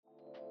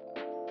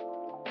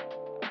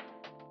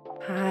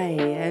Hi,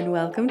 and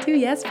welcome to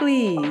Yes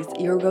Please,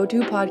 your go-to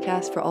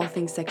podcast for all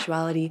things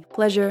sexuality,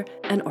 pleasure,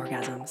 and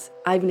orgasms.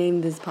 I've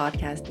named this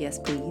podcast Yes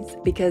Please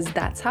because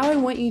that's how I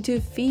want you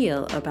to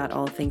feel about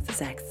all things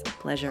sex,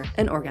 pleasure,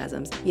 and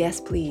orgasms. Yes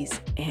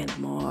please, and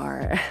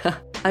more.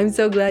 I'm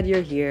so glad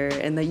you're here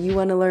and that you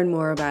want to learn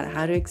more about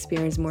how to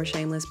experience more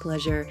shameless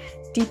pleasure,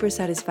 deeper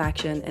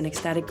satisfaction, and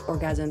ecstatic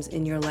orgasms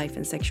in your life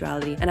and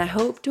sexuality. And I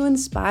hope to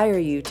inspire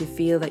you to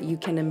feel that you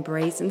can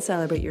embrace and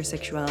celebrate your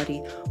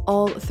sexuality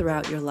all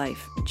throughout your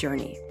life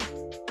journey.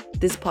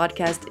 This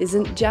podcast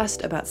isn't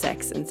just about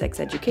sex and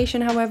sex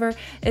education, however,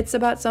 it's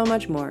about so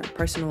much more.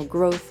 Personal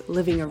growth,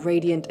 living a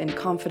radiant and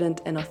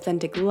confident and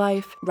authentic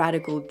life,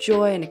 radical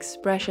joy and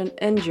expression,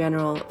 and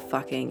general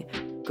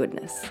fucking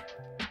goodness.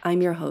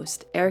 I'm your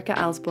host, Erica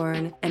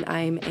Alsborn, and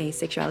I'm a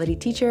sexuality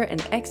teacher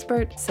and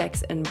expert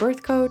sex and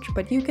birth coach,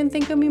 but you can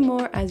think of me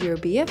more as your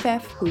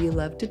BFF who you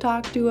love to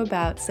talk to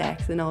about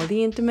sex and all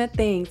the intimate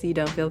things you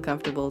don't feel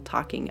comfortable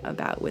talking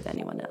about with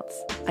anyone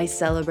else. I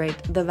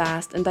celebrate the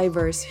vast and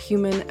diverse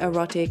human,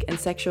 erotic, and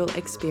sexual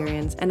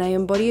experience, and I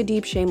embody a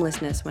deep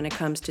shamelessness when it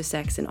comes to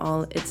sex in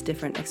all its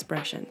different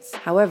expressions.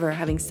 However,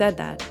 having said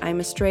that, I'm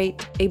a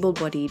straight,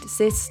 able-bodied,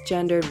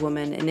 cisgendered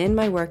woman, and in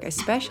my work I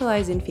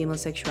specialize in female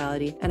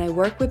sexuality, and I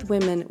work with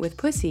women with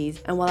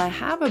pussies, and while I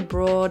have a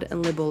broad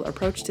and liberal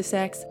approach to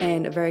sex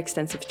and a very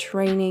extensive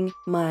training,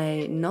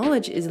 my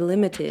knowledge is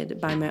limited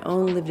by my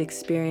own lived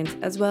experience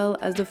as well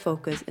as the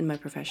focus in my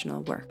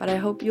professional work. But I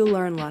hope you'll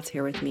learn lots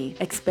here with me,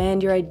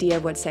 expand your idea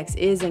of what sex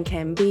is and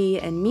can be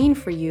and mean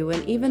for you,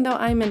 and even though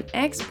I'm an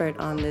expert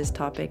on this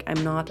topic,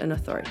 I'm not an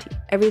authority.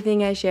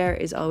 Everything I share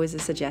is always a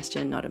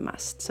suggestion, not a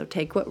must, so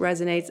take what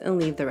resonates and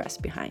leave the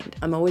rest behind.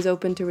 I'm always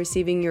open to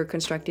receiving your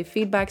constructive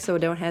feedback, so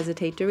don't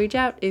hesitate to reach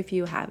out if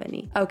you have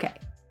any. Okay,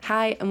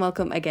 hi and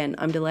welcome again.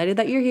 I'm delighted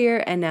that you're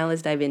here, and now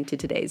let's dive into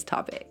today's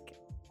topic.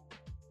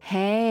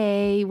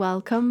 Hey,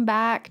 welcome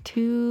back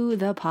to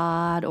the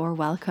pod, or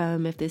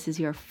welcome if this is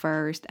your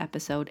first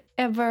episode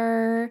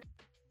ever.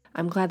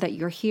 I'm glad that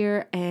you're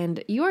here,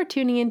 and you are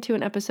tuning into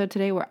an episode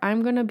today where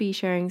I'm going to be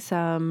sharing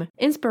some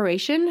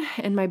inspiration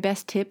and my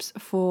best tips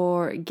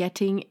for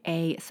getting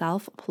a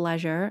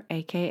self-pleasure,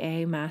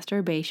 aka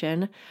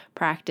masturbation,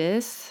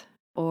 practice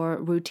or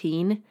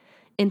routine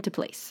into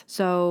place.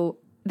 So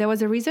there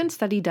was a recent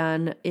study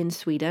done in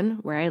Sweden,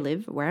 where I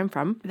live, where I'm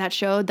from, that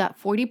showed that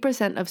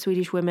 40% of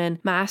Swedish women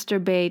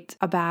masturbate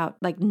about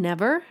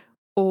never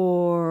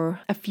or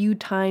a few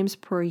times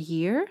per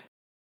year,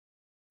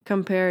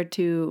 compared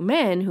to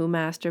men who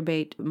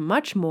masturbate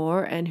much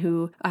more and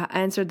who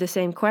answered the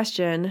same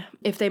question.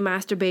 If they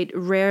masturbate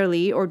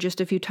rarely or just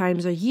a few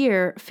times a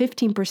year,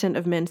 15%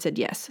 of men said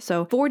yes.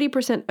 So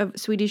 40% of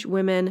Swedish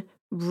women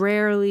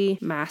rarely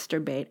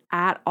masturbate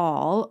at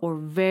all, or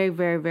very,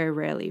 very, very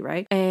rarely,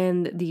 right?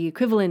 And the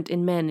equivalent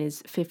in men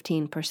is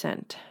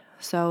 15%.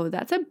 So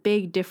that's a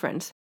big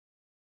difference.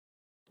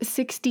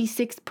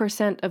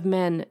 66% of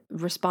men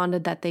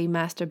responded that they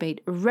masturbate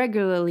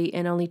regularly,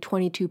 and only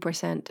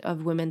 22%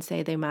 of women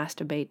say they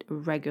masturbate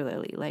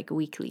regularly, like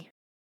weekly.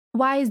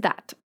 Why is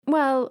that?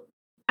 Well,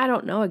 I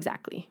don't know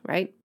exactly,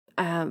 right?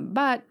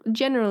 But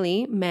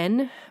generally,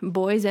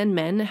 boys and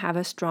men have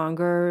a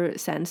stronger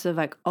sense of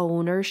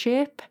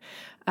ownership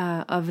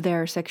of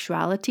their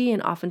sexuality,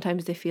 and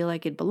oftentimes they feel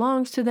like it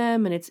belongs to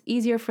them and it's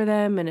easier for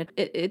them, and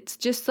it's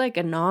just like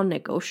a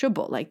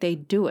non-negotiable, like they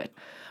do it.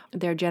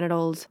 Their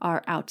genitals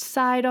are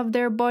outside of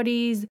their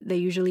bodies. They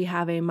usually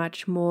have a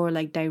much more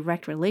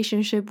direct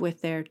relationship with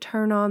their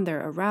turn on,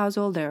 their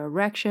arousal, their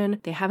erection.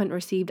 They haven't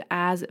received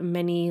as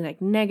many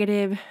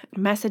negative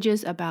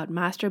messages about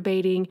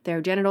masturbating.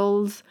 Their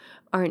genitals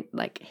aren't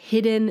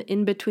hidden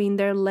in between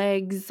their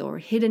legs or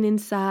hidden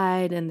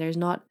inside, and there's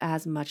not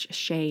as much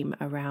shame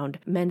around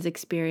men's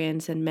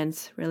experience and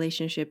men's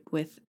relationship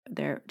with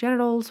their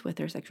genitals, with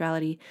their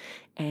sexuality,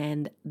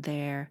 and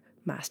their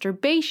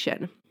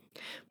masturbation.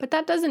 But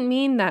that doesn't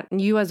mean that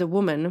you as a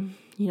woman,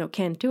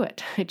 can't do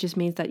it. It just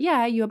means that,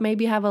 you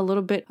maybe have a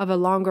little bit of a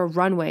longer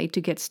runway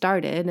to get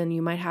started, and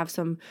you might have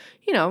some,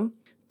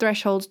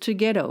 thresholds to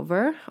get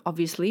over,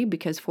 obviously,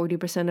 because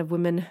 40% of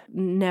women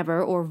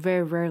never or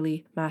very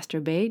rarely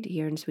masturbate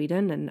here in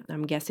Sweden, and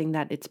I'm guessing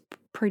that it's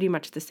pretty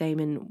much the same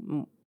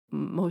in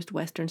most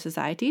Western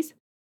societies.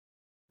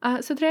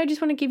 So today I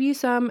just want to give you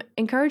some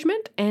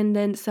encouragement and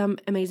then some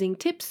amazing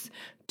tips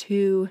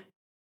to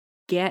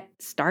get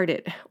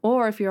started.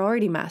 Or if you're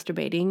already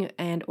masturbating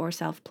and or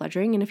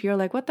self-pleasuring, and if you're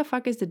like, what the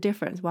fuck is the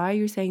difference? Why are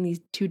you saying these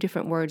two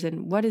different words?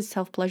 And what is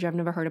self-pleasure? I've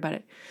never heard about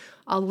it.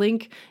 I'll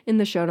link in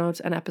the show notes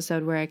an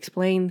episode where I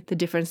explain the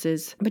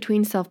differences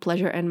between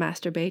self-pleasure and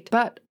masturbate.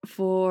 But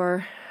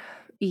for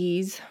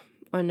ease,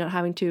 or not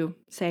having to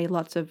say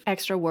lots of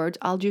extra words,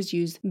 I'll just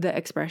use the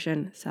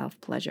expression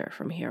self-pleasure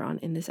from here on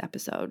in this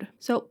episode.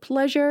 So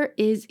pleasure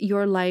is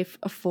your life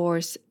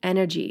force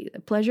energy.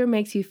 Pleasure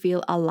makes you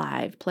feel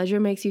alive.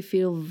 Pleasure makes you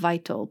feel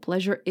vital.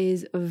 Pleasure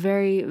is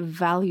very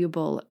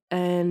valuable,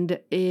 and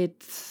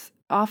it's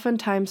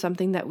oftentimes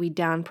something that we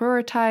down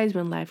prioritize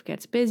when life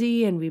gets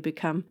busy and we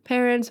become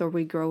parents or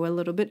we grow a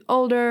little bit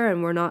older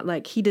and we're not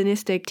like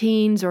hedonistic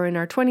teens or in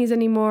our 20s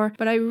anymore.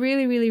 But I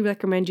really, really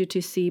recommend you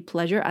to see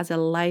pleasure as a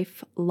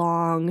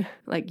lifelong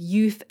like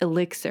youth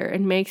elixir.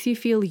 It makes you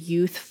feel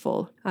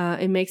youthful.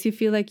 It makes you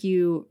feel like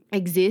you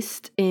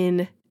exist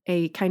in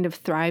a kind of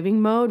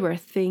thriving mode where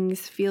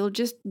things feel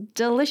just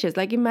delicious.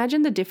 Like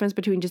imagine the difference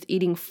between just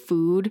eating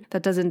food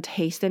that doesn't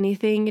taste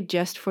anything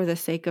just for the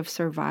sake of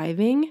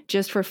surviving,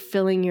 just for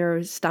filling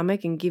your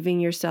stomach and giving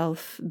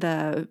yourself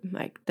the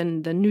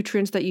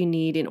nutrients that you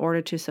need in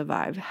order to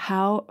survive.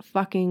 How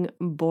fucking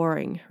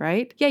boring,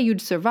 right? Yeah,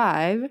 you'd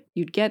survive,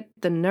 you'd get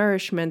the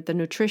nourishment, the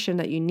nutrition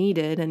that you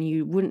needed, and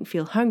you wouldn't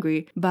feel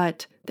hungry,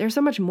 but there's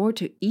so much more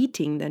to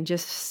eating than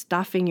just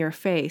stuffing your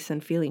face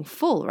and feeling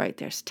full, right?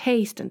 There's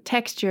taste and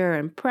texture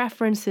and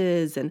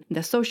preferences and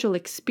the social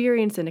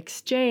experience and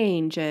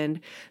exchange and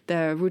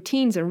the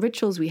routines and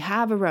rituals we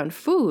have around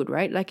food,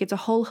 right? Like it's a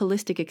whole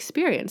holistic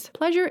experience.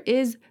 Pleasure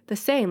is the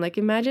same. Like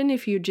imagine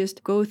if you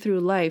just go through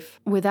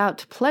life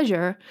without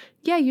pleasure.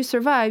 Yeah, you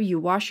survive, you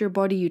wash your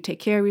body, you take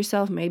care of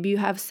yourself, maybe you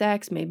have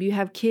sex, maybe you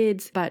have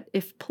kids. But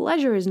if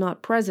pleasure is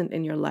not present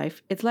in your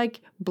life, it's like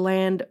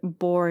bland,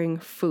 boring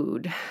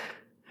food.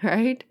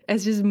 Right?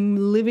 It's just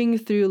living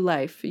through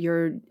life.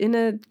 You're in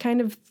a kind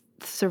of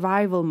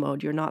survival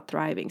mode. You're not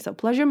thriving. So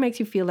pleasure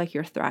makes you feel like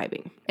you're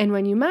thriving. And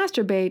when you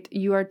masturbate,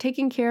 you are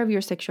taking care of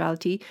your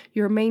sexuality.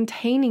 You're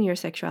maintaining your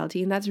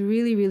sexuality. And that's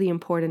really, really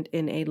important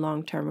in a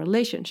long-term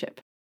relationship.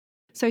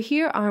 So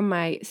here are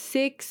my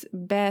 6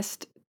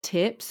 best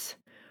tips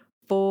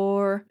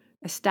for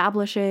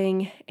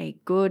establishing a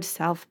good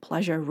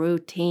self-pleasure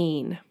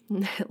routine.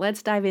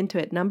 Let's dive into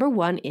it. Number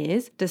 1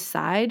 is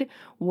decide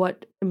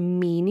what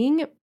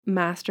meaning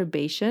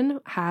masturbation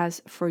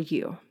has for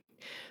you.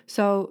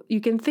 So you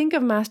can think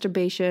of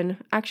masturbation,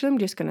 actually I'm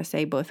just going to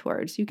say both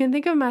words. You can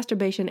think of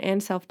masturbation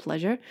and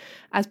self-pleasure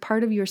as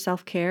part of your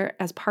self-care,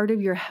 as part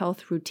of your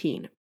health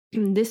routine.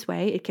 This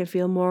way it can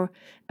feel more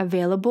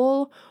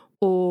available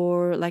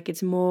or like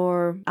it's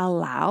more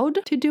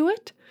allowed to do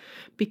it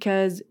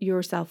because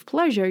your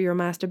self-pleasure, your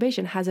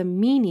masturbation has a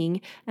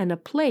meaning and a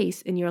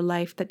place in your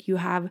life that you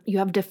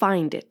have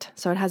defined it.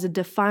 So it has a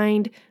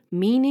defined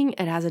meaning,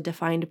 it has a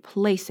defined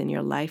place in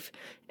your life,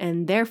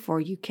 and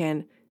therefore you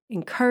can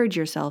encourage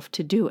yourself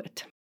to do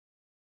it.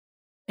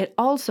 It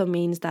also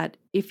means that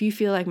if you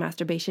feel like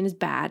masturbation is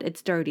bad,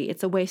 it's dirty,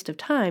 it's a waste of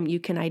time, you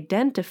can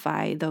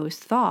identify those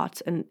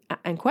thoughts and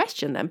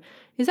question them.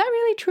 Is that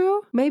really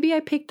true? Maybe I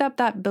picked up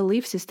that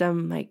belief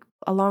system like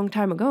a long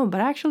time ago,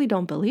 but I actually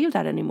don't believe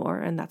that anymore.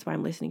 And that's why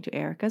I'm listening to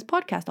Erica's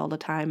podcast all the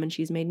time. And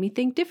she's made me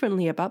think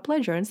differently about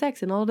pleasure and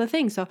sex and all the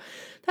things. So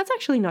that's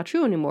actually not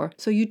true anymore.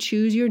 So you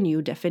choose your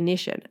new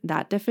definition.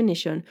 That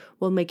definition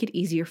will make it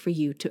easier for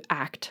you to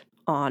act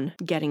on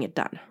getting it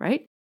done,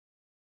 right?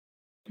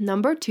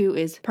 Number 2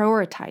 is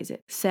prioritize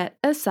it. Set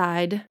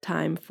aside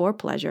time for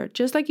pleasure,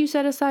 just like you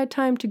set aside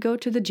time to go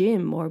to the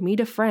gym or meet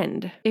a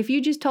friend. If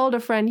you just told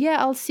a friend, yeah,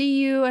 I'll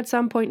see you at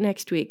some point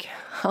next week,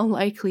 how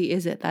likely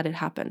is it that it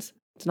happens?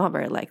 It's not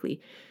very likely.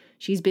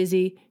 She's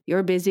busy,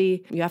 you're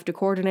busy, you have to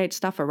coordinate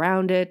stuff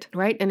around it,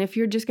 right? And if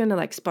you're just going to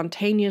like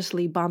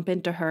spontaneously bump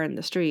into her in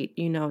the street,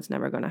 you know it's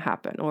never going to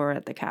happen, or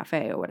at the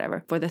cafe or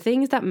whatever. For the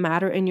things that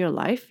matter in your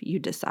life, you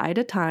decide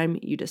a time,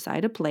 you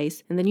decide a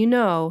place, and then you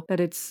know that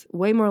it's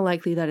way more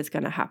likely that it's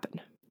going to happen.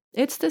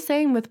 It's the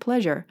same with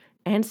pleasure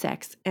and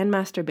sex and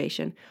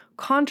masturbation.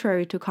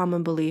 Contrary to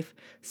common belief,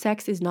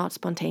 sex is not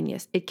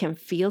spontaneous. It can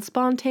feel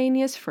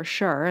spontaneous for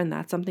sure, and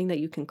that's something that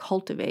you can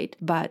cultivate,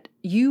 but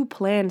you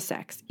plan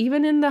sex.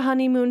 Even in the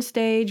honeymoon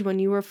stage when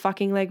you were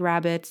fucking like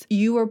rabbits,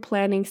 you were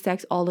planning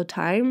sex all the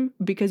time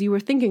because you were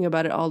thinking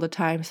about it all the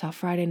time. So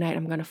Friday night,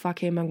 I'm gonna fuck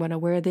him, I'm gonna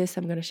wear this,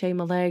 I'm gonna shave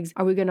my legs.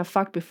 Are we gonna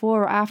fuck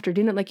before or after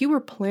dinner? Like you were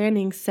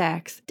planning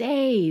sex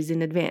days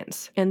in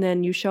advance. And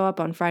then you show up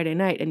on Friday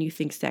night and you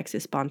think sex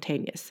is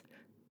spontaneous.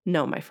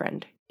 No, my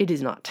friend, it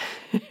is not.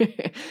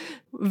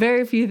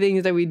 Very few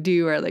things that we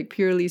do are like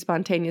purely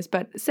spontaneous,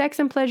 but sex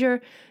and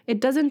pleasure,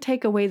 it doesn't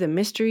take away the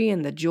mystery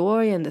and the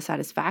joy and the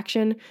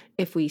satisfaction.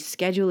 If we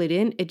schedule it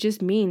in, it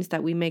just means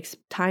that we make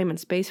time and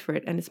space for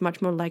it, and it's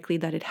much more likely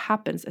that it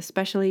happens,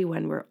 especially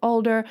when we're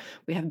older,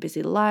 we have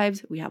busy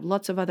lives, we have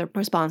lots of other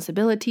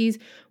responsibilities,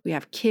 we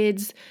have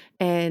kids,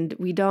 and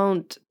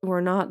we're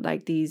not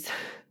like these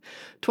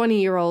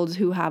 20-year-olds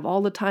who have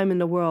all the time in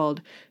the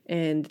world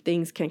and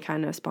things can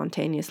kind of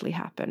spontaneously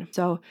happen.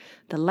 So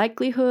the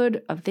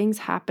likelihood of things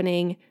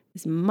happening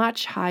is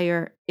much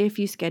higher if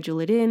you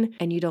schedule it in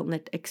and you don't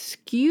let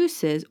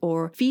excuses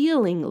or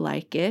feeling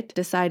like it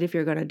decide if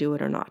you're going to do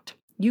it or not.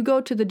 You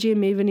go to the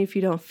gym even if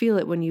you don't feel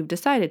it when you've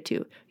decided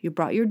to. You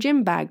brought your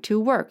gym bag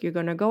to work. You're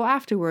going to go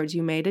afterwards.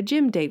 You made a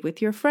gym date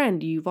with your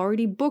friend. You've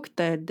already booked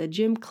the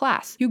gym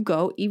class. You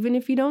go even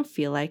if you don't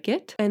feel like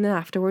it. And then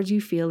afterwards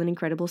you feel an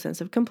incredible sense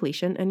of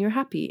completion and you're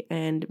happy.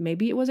 And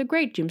maybe it was a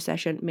great gym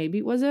session. Maybe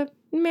it was a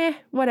meh,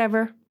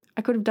 whatever.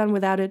 I could have done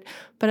without it,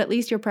 but at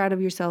least you're proud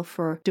of yourself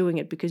for doing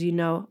it because you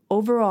know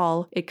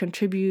overall it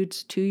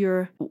contributes to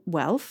your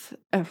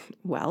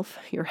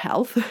your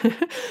health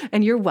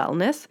and your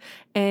wellness,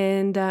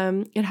 and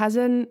it has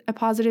a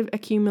positive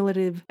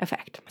accumulative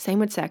effect. Same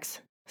with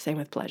sex, same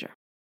with pleasure.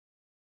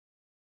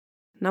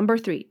 Number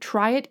 3,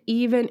 try it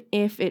even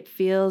if it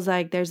feels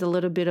like there's a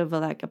little bit of a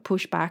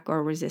pushback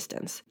or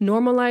resistance.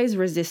 Normalize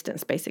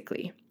resistance,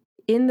 basically.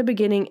 In the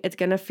beginning, it's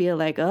going to feel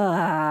like,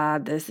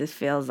 this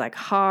feels like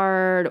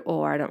hard,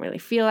 or I don't really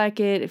feel like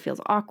it. It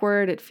feels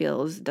awkward. It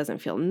doesn't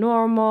feel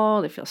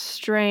normal. It feels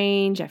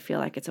strange. I feel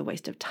like it's a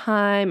waste of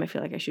time. I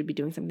feel like I should be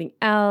doing something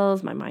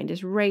else. My mind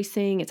is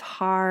racing. It's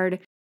hard.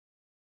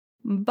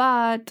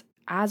 But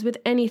as with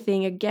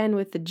anything, again,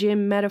 with the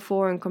gym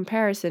metaphor and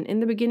comparison, in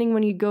the beginning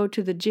when you go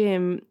to the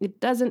gym, it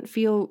doesn't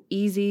feel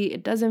easy.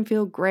 It doesn't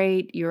feel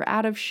great. You're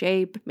out of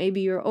shape.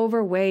 Maybe you're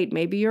overweight.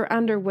 Maybe you're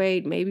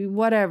underweight. Maybe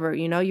whatever.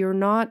 You're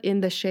not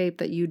in the shape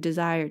that you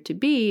desire to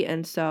be.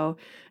 And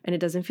it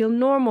doesn't feel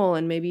normal.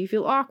 And maybe you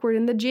feel awkward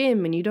in the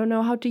gym and you don't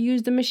know how to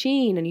use the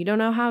machine and you don't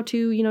know how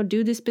to,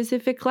 do this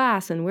specific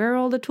class and where are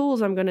all the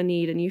tools I'm going to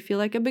need. And you feel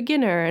like a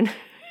beginner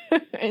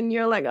and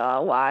you're like,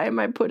 oh, why am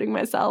I putting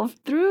myself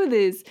through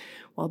this?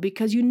 Well,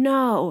 because you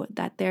know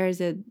that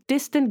there's a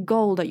distant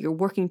goal that you're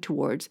working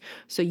towards.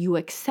 So you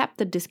accept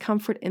the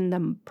discomfort in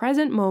the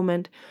present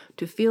moment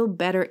to feel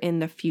better in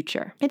the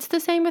future. It's the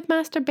same with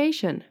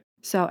masturbation.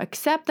 So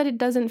accept that it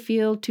doesn't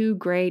feel too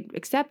great,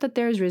 accept that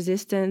there's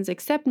resistance,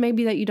 accept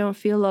maybe that you don't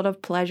feel a lot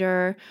of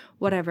pleasure,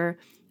 whatever,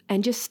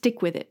 and just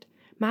stick with it.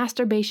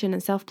 Masturbation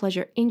and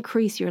self-pleasure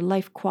increase your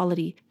life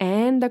quality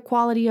and the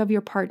quality of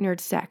your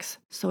partnered sex.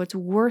 So it's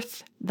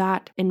worth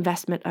that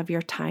investment of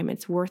your time.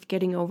 It's worth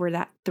getting over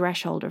that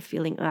threshold of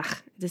feeling,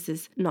 this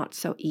is not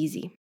so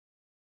easy.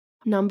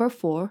 Number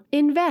 4,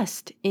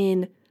 invest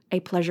in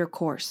a pleasure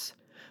course.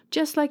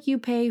 Just like you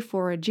pay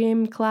for a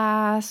gym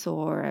class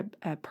or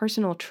a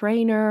personal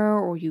trainer,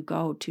 or you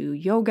go to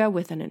yoga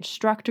with an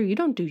instructor. You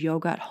don't do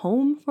yoga at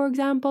home, for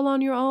example,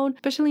 on your own,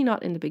 especially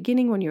not in the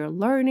beginning when you're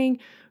learning,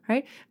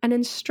 right? An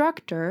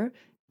instructor,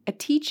 a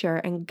teacher,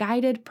 and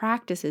guided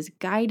practices,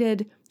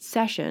 guided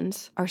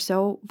sessions are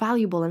so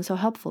valuable and so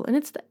helpful. And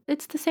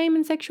it's the same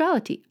in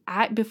sexuality.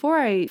 Before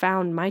I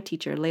found my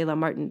teacher, Layla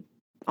Martin,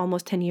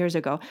 almost 10 years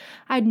ago,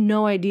 I had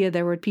no idea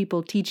there were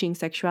people teaching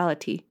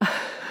sexuality.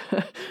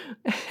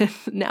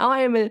 Now I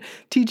am a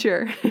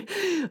teacher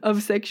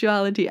of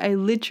sexuality. I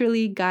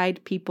literally guide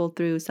people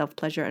through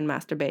self-pleasure and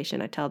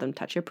masturbation. I tell them,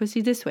 touch your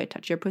pussy this way,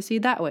 touch your pussy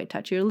that way,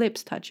 touch your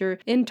lips, touch your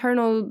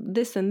internal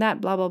this and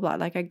that, blah, blah, blah.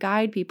 Like I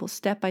guide people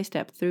step by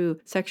step through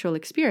sexual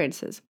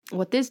experiences.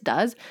 What this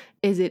does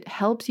is it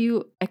helps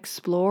you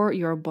explore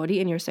your body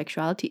and your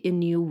sexuality in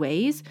new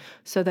ways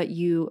so that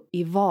you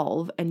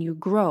evolve and you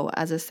grow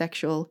as a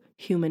sexual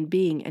human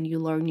being, and you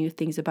learn new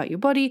things about your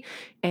body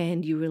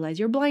and you realize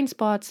your blind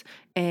spots,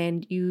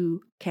 and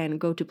you can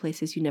go to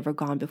places you've never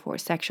gone before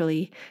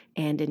sexually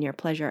and in your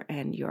pleasure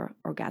and your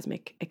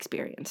orgasmic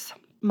experience.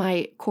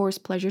 My course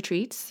Pleasure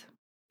Treats,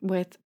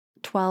 with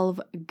 12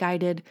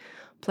 guided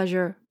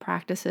pleasure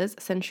practices,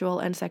 sensual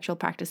and sexual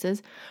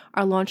practices,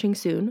 are launching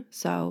soon.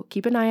 So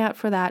keep an eye out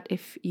for that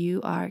if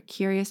you are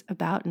curious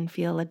about and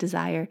feel a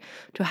desire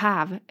to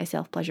have a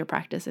self-pleasure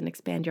practice and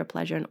expand your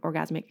pleasure and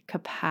orgasmic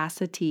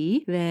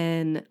capacity,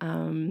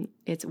 then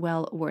it's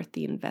well worth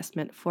the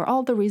investment for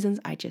all the reasons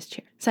I just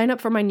shared. Sign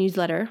up for my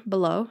newsletter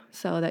below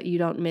so that you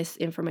don't miss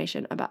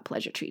information about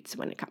Pleasure Treats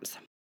when it comes.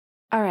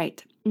 All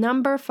right.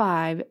 Number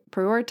 5,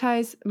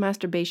 prioritize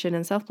masturbation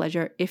and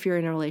self-pleasure if you're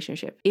in a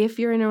relationship. If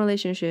you're in a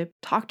relationship,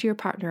 talk to your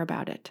partner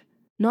about it.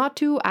 Not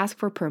to ask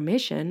for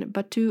permission,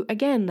 but to,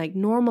 again,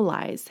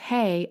 normalize,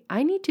 hey,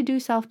 I need to do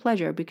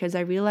self-pleasure because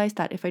I realize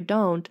that if I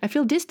don't, I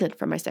feel distant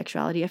from my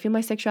sexuality. I feel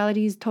my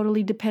sexuality is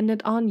totally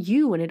dependent on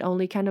you and it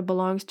only kind of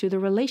belongs to the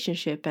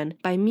relationship. And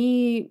by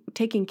me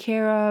taking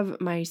care of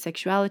my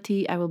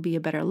sexuality, I will be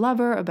a better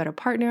lover, a better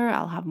partner,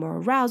 I'll have more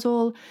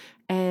arousal.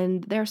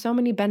 And there are so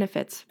many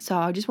benefits. So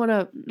I just want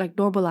to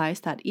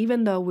normalize that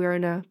even though we're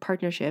in a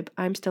partnership,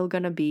 I'm still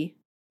going to be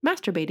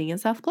masturbating and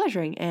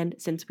self-pleasuring. And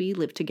since we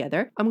live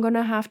together, I'm going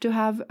to have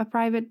a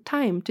private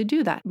time to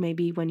do that.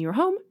 Maybe when you're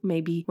home,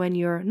 maybe when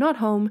you're not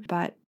home,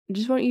 but I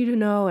just want you to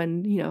know,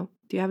 and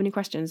do you have any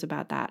questions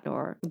about that?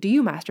 Or do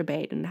you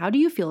masturbate and how do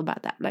you feel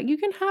about that? You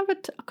can have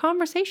a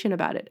conversation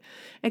about it.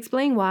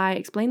 Explain why,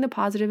 explain the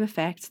positive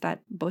effects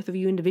that both of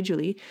you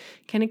individually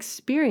can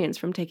experience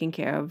from taking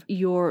care of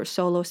your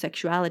solo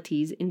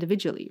sexualities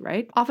individually,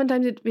 right?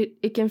 Oftentimes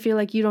it can feel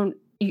like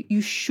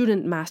you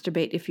shouldn't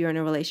masturbate if you're in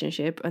a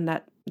relationship, and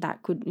that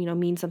could,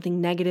 mean something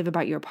negative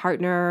about your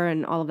partner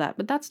and all of that.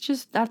 But that's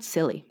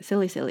silly,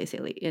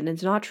 and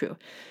it's not true.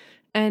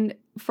 And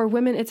for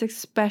women, it's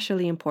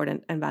especially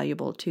important and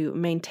valuable to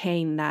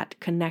maintain that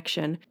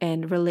connection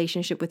and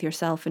relationship with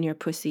yourself and your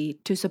pussy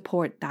to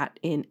support that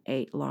in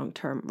a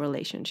long-term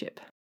relationship.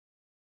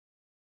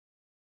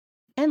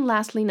 And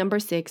lastly, number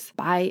 6,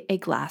 buy a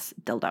glass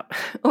dildo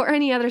or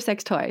any other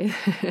sex toy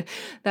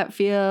that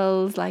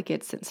feels like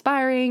it's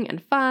inspiring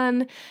and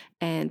fun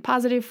and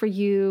positive for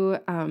you.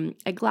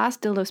 A glass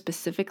dildo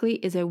specifically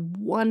is a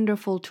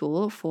wonderful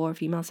tool for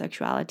female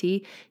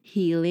sexuality,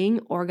 healing,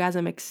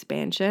 orgasm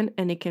expansion,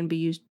 and it can be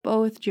used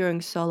both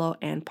during solo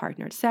and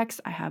partnered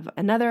sex. I have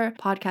another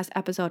podcast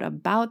episode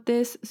about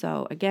this.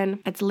 So again,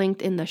 it's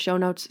linked in the show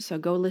notes. So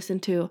go listen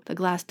to the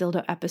glass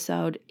dildo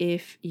episode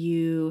if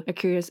you are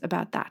curious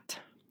about that.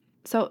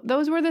 So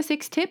those were the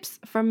 6 tips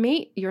from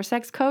me, your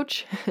sex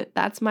coach.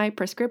 That's my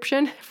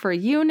prescription for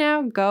you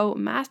now. Go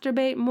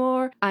masturbate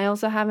more. I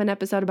also have an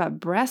episode about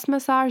breast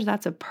massage.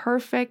 That's a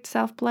perfect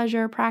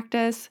self-pleasure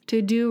practice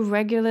to do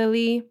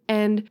regularly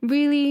and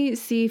really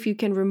see if you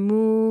can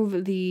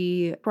remove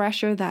the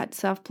pressure that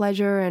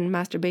self-pleasure and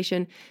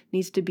masturbation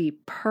needs to be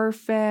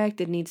perfect.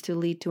 It needs to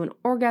lead to an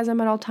orgasm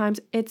at all times.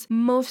 It's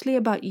mostly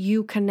about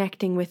you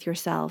connecting with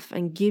yourself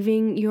and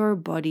giving your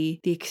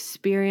body the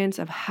experience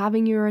of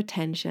having your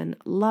attention,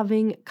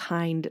 loving,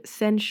 kind,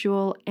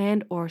 sensual,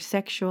 and or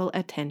sexual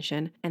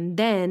attention. And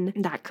then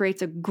that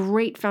creates a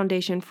great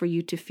foundation for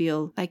you to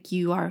feel like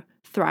you are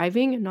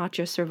thriving, not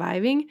just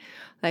surviving.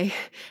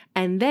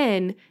 And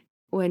then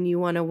when you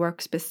want to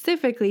work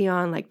specifically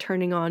on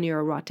turning on your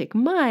erotic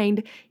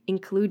mind,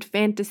 include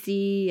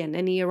fantasy and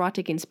any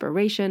erotic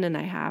inspiration. And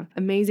I have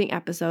amazing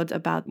episodes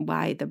about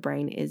why the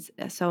brain is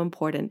so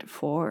important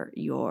for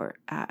your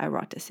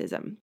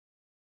eroticism.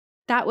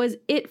 That was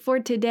it for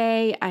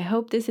today. I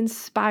hope this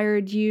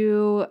inspired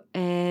you,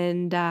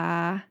 and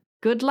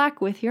good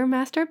luck with your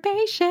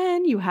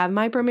masturbation. You have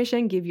my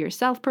permission, give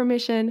yourself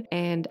permission,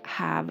 and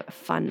have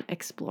fun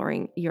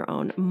exploring your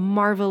own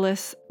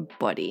marvelous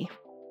body.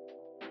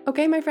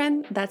 Okay, my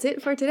friend, that's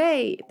it for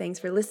today. Thanks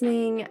for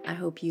listening. I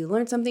hope you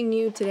learned something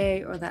new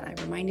today, or that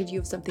I reminded you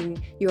of something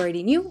you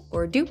already knew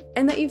or do,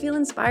 and that you feel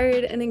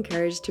inspired and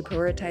encouraged to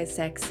prioritize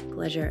sex,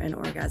 pleasure, and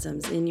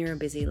orgasms in your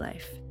busy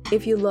life.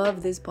 If you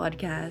love this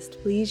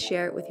podcast, please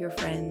share it with your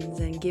friends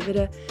and give it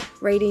a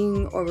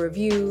rating or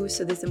review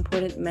so this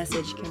important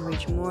message can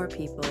reach more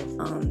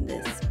people on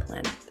this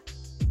planet.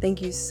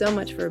 Thank you so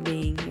much for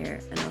being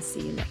here, and I'll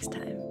see you next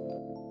time.